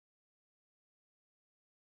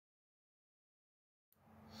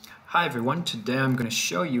Hi everyone, today I'm going to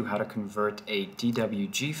show you how to convert a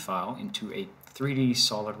DWG file into a 3D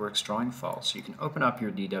Solidworks drawing file. So you can open up your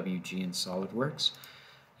DWG in Solidworks.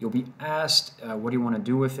 You'll be asked what do you want to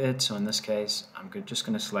do with it. So in this case, I'm just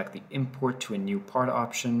going to select the import to a new part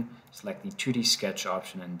option, select the 2D sketch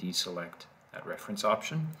option and deselect that reference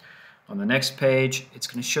option. On the next page, it's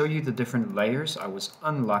going to show you the different layers. I was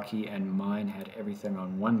unlucky and mine had everything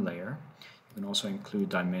on one layer. You can also include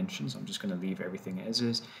dimensions. I'm just going to leave everything as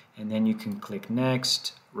is. And then you can click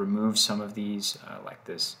Next, remove some of these, like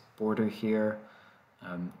this border here,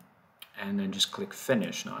 and then just click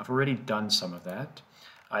Finish. Now, I've already done some of that.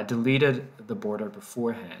 I deleted the border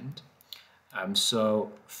beforehand.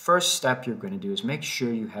 So first step you're going to do is make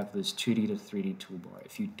sure you have this 2D to 3D toolbar.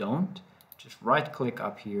 If you don't, just right-click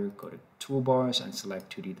up here, go to Toolbars, and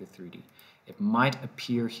select 2D to 3D. It might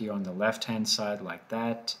appear here on the left-hand side like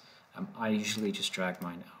that. I usually just drag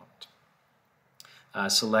mine out.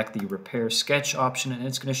 Select the Repair Sketch option, and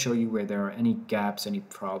it's going to show you where there are any gaps, any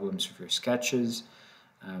problems with your sketches.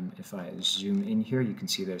 If I zoom in here, you can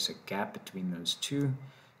see there's a gap between those two.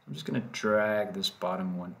 I'm just going to drag this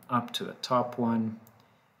bottom one up to the top one,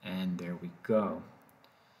 and there we go.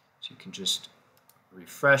 So you can just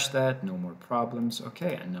refresh that, no more problems.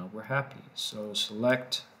 Okay, and now we're happy. So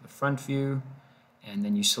select the front view, and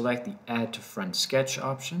then you select the Add to Front Sketch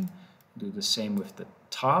option. Do the same with the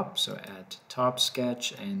top, so add to top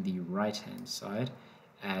sketch, and the right hand side,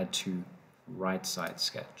 add to right side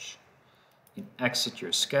sketch. You can exit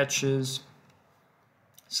your sketches,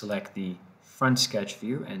 select the front sketch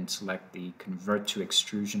view, and select the Convert to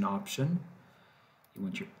Extrusion option. You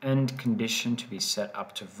want your end condition to be set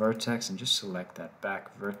up to vertex, and just select that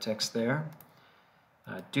back vertex there.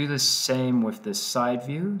 Do the same with the side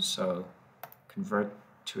view, so Convert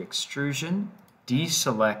to Extrusion,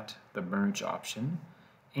 deselect the merge option.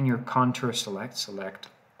 In your contour select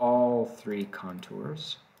all three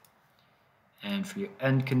contours. And for your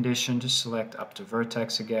end condition, just select up to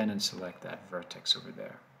vertex again and select that vertex over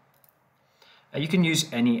there. You can use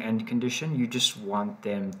any end condition, you just want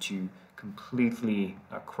them to completely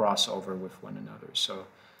cross over with one another. So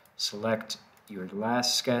select your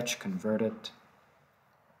last sketch, convert it,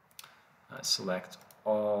 select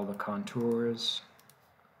all the contours,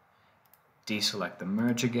 deselect the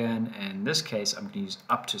merge again, and in this case I'm going to use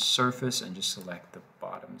up to surface and just select the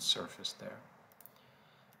bottom surface there.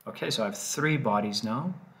 Okay, so I have three bodies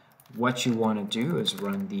now. What you want to do is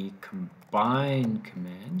run the combine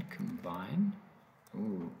command, combine.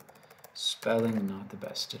 Ooh, spelling not the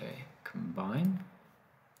best today. Combine.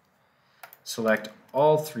 Select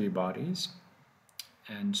all three bodies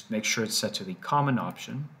and make sure it's set to the common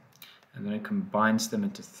option, and then it combines them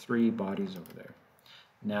into three bodies over there.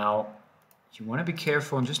 Now, you want to be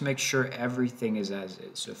careful and just make sure everything is as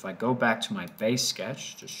is. So if I go back to my base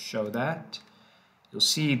sketch, just show that, you'll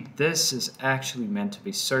see this is actually meant to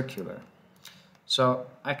be circular. So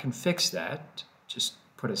I can fix that. Just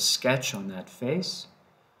put a sketch on that face,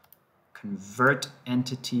 convert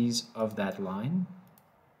entities of that line,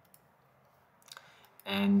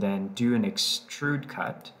 and then do an extrude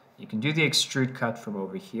cut. You can do the extrude cut from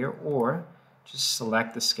over here, or just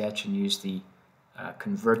select the sketch and use the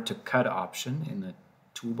Convert to Cut option in the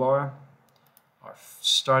toolbar. Our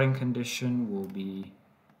starting condition will be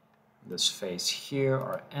this face here.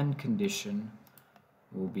 Our end condition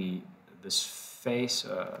will be this face.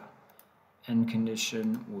 End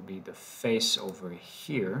condition will be the face over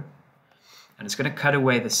here. And it's going to cut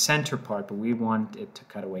away the center part, but we want it to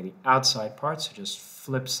cut away the outside part. So just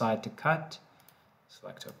flip side to cut.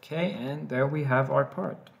 Select OK, and there we have our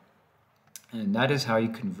part. And that is how you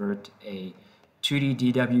convert a 2D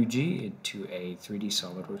DWG into a 3D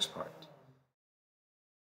SolidWorks part.